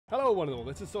Hello one and all,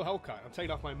 this is Still Hellkite. I'm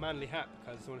taking off my manly hat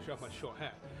because I want to show off my short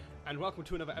hair. And welcome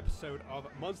to another episode of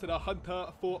Monster Hunter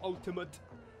for Ultimate.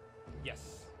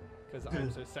 Yes, because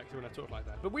I'm so sexy when I talk like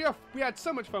that. But we had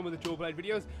so much fun with the Dual Blade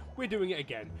videos, we're doing it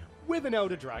again. With an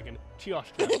Elder Dragon,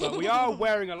 Teostra. But we are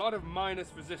wearing a lot of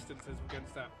minus resistances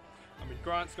against that. I mean,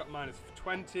 Grant's got minus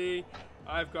 20,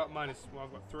 I've got I've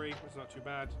got 3, which is not too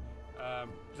bad.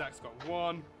 Zach's got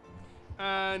 1.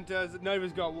 And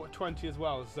Nova's got 20 as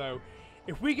well, so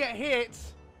if we get hit,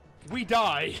 we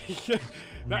die.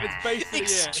 That is basically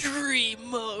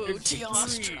Extreme mode,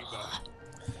 Teostra.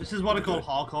 This is what I call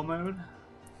hardcore mode.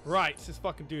 Right, let's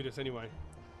fucking do this anyway.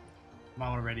 Might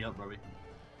want to ready up, Robbie.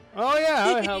 Oh yeah,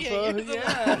 I'll help her.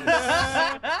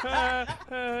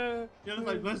 Yeah. You're just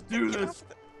like, let's do this.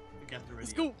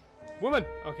 Let's go. Woman.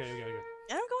 Okay, okay.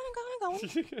 I'm going.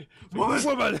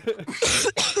 Woman.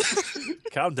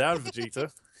 Calm down,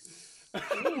 Vegeta.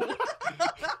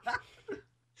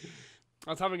 I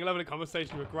was having a lovely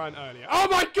conversation with Grant earlier. Oh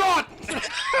my god!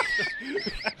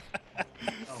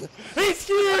 He's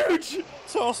huge!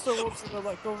 Toaster wants to know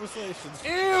that conversation.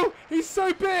 Ew! He's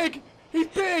so big! He's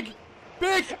big!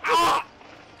 Big! Ah!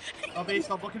 Robbie,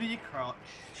 stop looking at your crotch.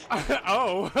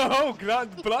 Oh,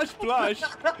 Grant, blush. Blush.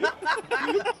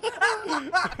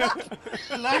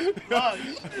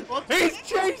 He's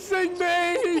chasing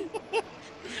me!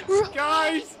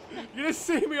 Guys, you're gonna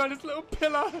see me on this little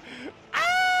pillar. Ah!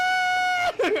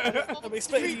 I'm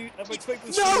expecting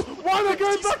No! Why am I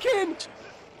going back in?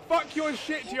 Fuck your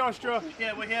shit, Teostra.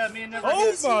 Yeah, we're here, me and Never.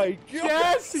 Oh my god!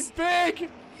 Yes, he's big!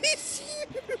 He's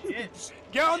huge!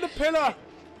 Get on the pillar!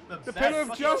 The pillar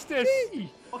of justice!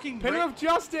 Fucking Pillar of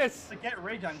justice! To get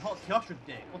rage and hot Teostra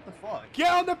dick. What the fuck?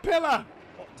 Get on the pillar!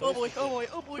 Oh boy.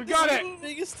 We got it!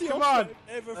 Biggest Come on!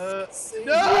 ever seen.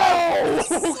 No!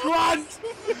 Grant!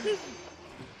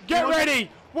 Get ready!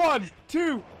 1,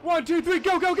 2, 1, 2, 3,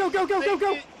 go!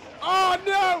 Oh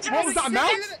no! What was that, a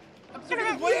mount?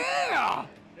 Yeah!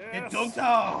 Get dunked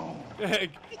down!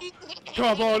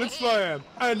 Come on and slam!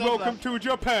 And welcome to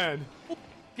Japan!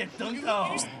 Get dunked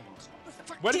down!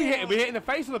 Where did we hit? We hit in the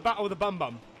face or the back or the bum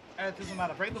bum? It doesn't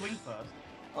matter, break the wing first.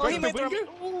 Oh, he Break made the the wing?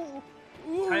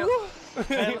 Ooh.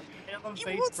 Tail and You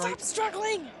face won't break. stop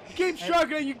struggling. Keep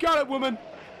struggling, you got it, woman!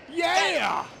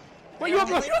 Yeah! Wait, you have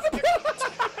the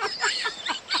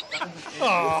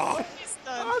Oh, He's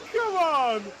done. Oh, come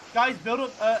on! Guys, build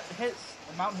up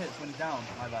mount hits when he's down,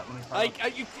 like that, when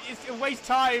he's It's a waste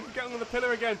time getting on the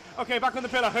pillar again. Okay, back on the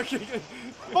pillar. Okay.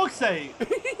 fuck's sake!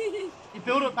 You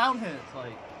build up mount hits,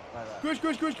 like that. Gush.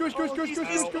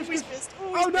 He's pissed.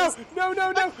 Oh no! No!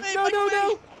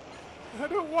 I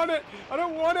don't want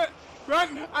it.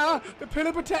 Grant, the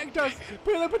pillar protect us.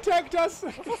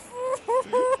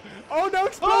 Oh no,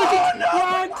 explosion! Oh, no!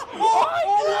 Grant!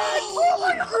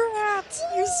 Grant,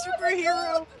 you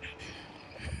superhero.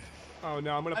 Oh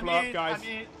no, I'm gonna blow up, guys.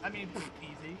 I mean,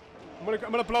 easy. I'm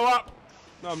gonna blow up.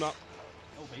 No, I'm not.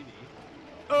 Oh baby.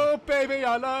 Oh baby,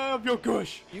 I love your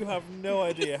gush. you have no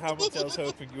idea how much I was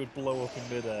hoping you would blow up in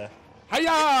midair.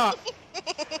 Hiya!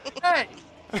 Hey!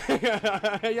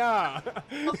 Hiya!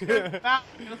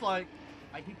 It's like,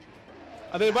 I hate you.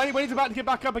 And then when he's about to get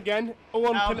back up again, all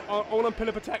on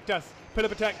pillar protect us.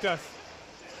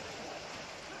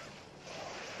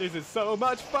 This is so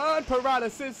much fun,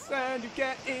 paralysis, and you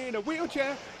get in a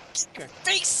wheelchair. Okay.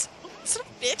 Face. Son of a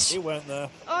bitch. He went there.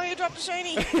 Oh, you dropped a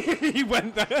shiny. He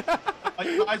went there.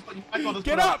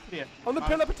 Get up! On the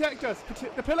pillar protect us.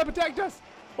 The pillar protect us.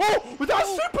 Oh, was that a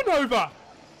supernova?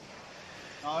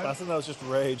 I think that was just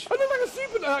rage. I look like a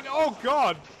supernova. Oh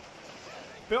god.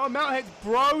 Build on mount hits,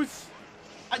 bros.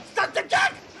 I stuck the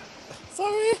jack!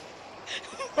 Sorry.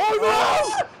 Oh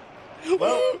no!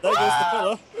 Well, there goes the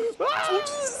pillar.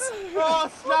 Oh,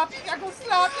 snap! I got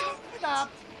slapped!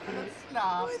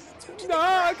 No,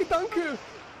 I can dunk you.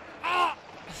 Ah!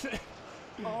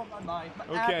 Oh my mind.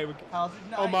 Okay, How's it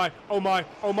oh night?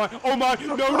 my.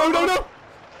 No.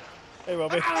 Hey,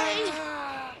 Robbie.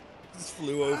 Ah! Just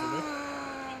flew over me.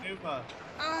 Super.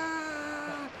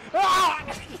 Ah!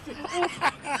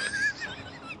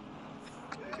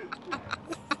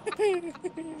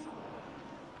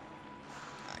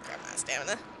 Grab my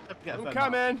stamina. I'm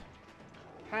coming.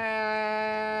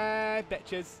 Hey,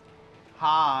 bitches.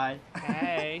 Hi.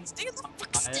 Hey. Stay the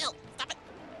fuck still. Stop it.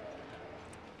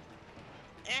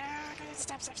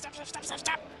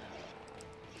 Stop.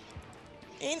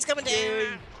 Ain's coming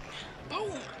down.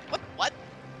 Boom. What?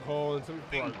 Oh, and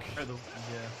something broke.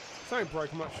 Yeah. Something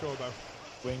broke, I'm not sure though.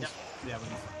 Wings. Yeah,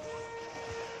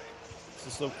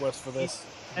 Just look west for this.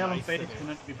 Hail and Nice, face it is. can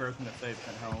only be broken at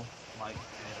 30% health. Like,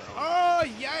 Oh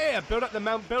yeah! Build up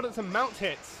some mount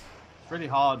hits. it's really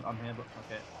hard on here, but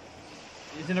okay.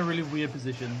 He's in a really weird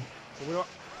position. We're not...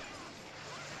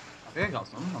 I think I got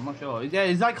some. I'm not sure. Yeah,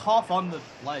 he's like half on the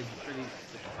ledge. It's really.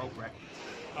 Oh, wreck.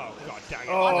 Oh god dang it!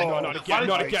 Oh, No, not again!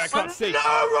 Not again! I can't see.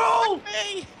 No roll.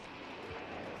 Hey!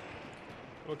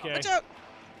 Okay. Watch out!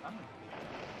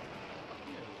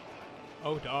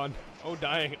 Oh darn! Oh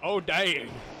dang! Oh dang!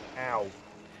 Ow.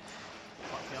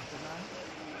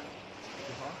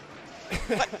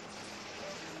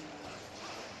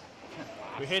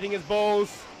 We're hitting his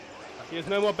balls. He has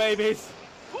no more babies.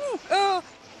 Ooh! You're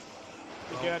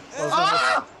good.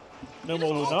 Ah! No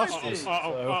more nasties.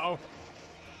 Uh-oh.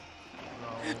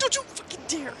 Don't you fucking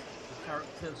dare!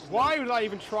 Why would I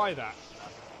even try that?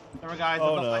 Remember, guys.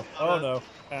 Oh I've got no. my Oh cover. no.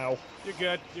 Ow. You're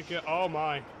good. You're good. Oh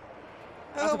my.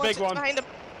 That's Oh, a big watch one. behind him.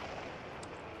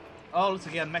 Oh, looks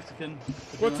again Mexican.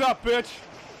 What's up, bitch?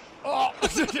 Oh!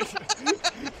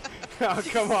 Oh,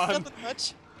 come on. Nothing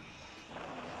much.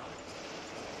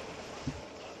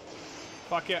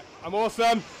 Fuck it. I'm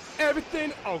awesome.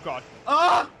 Everything. Oh god.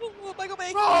 Ah! Ooh, Michael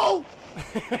Bay. Roll!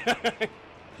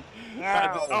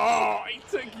 Oh, he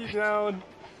took you down.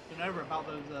 Remember about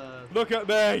those. Look at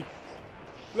me.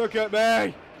 Look at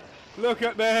me. Look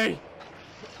at me.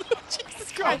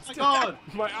 Jesus Oh Christ! my god!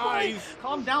 My eyes.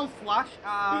 Calm down, Flash.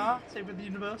 Save with the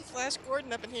universe. Flash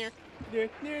Gordon up in here.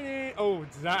 Oh,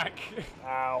 Zach.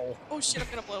 Ow. Oh shit! I'm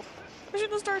gonna blow. I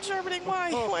shouldn't have started sharpening.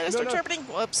 Why? Oh, Why did I start no. sharpening?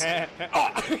 Whoops. Oh,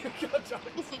 god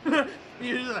damn it.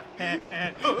 You just like,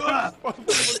 Why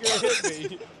gonna hit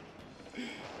me?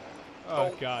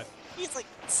 Oh god. He's like.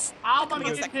 How am I not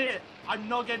Because getting hit? I'm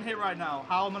not getting hit right now.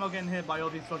 How am I not getting hit by all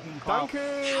these fucking clouds?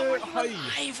 Danke. How are you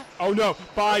Hi. alive? Oh no.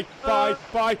 Bye. Bye.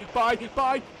 Bye. Bye.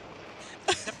 Bye.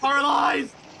 Get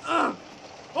paralyzed!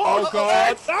 Oh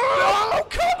god. No,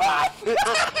 come on.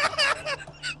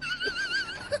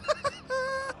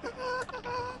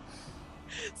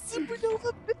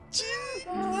 Supernova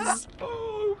bitches!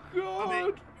 Oh I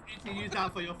mean, god. you need to use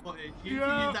that for your footage. You need Yeah.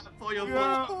 to use that for your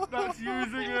Yeah, footage. that's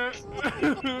using it.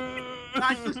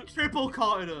 That's just triple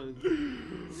carded us.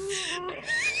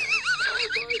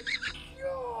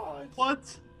 God.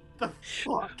 What the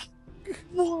fuck?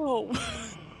 Whoa!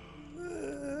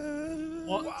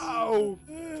 What? Wow.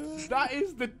 That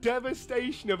is the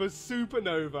devastation of a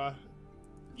supernova.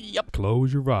 Yep.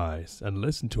 Close your eyes and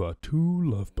listen to our two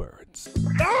lovebirds.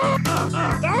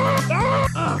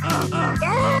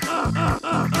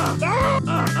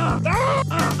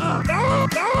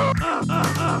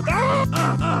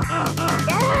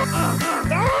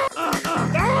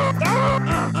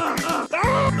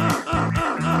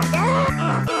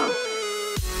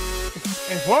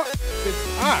 What?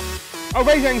 Oh,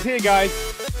 Rayzang's here, guys.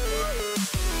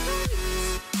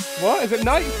 What? Is it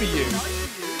night for you?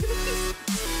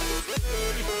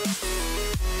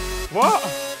 What?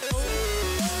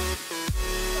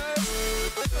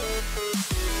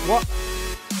 What?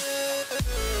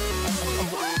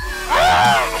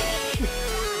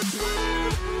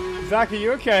 Zach, are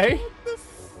you okay?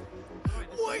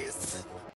 Why is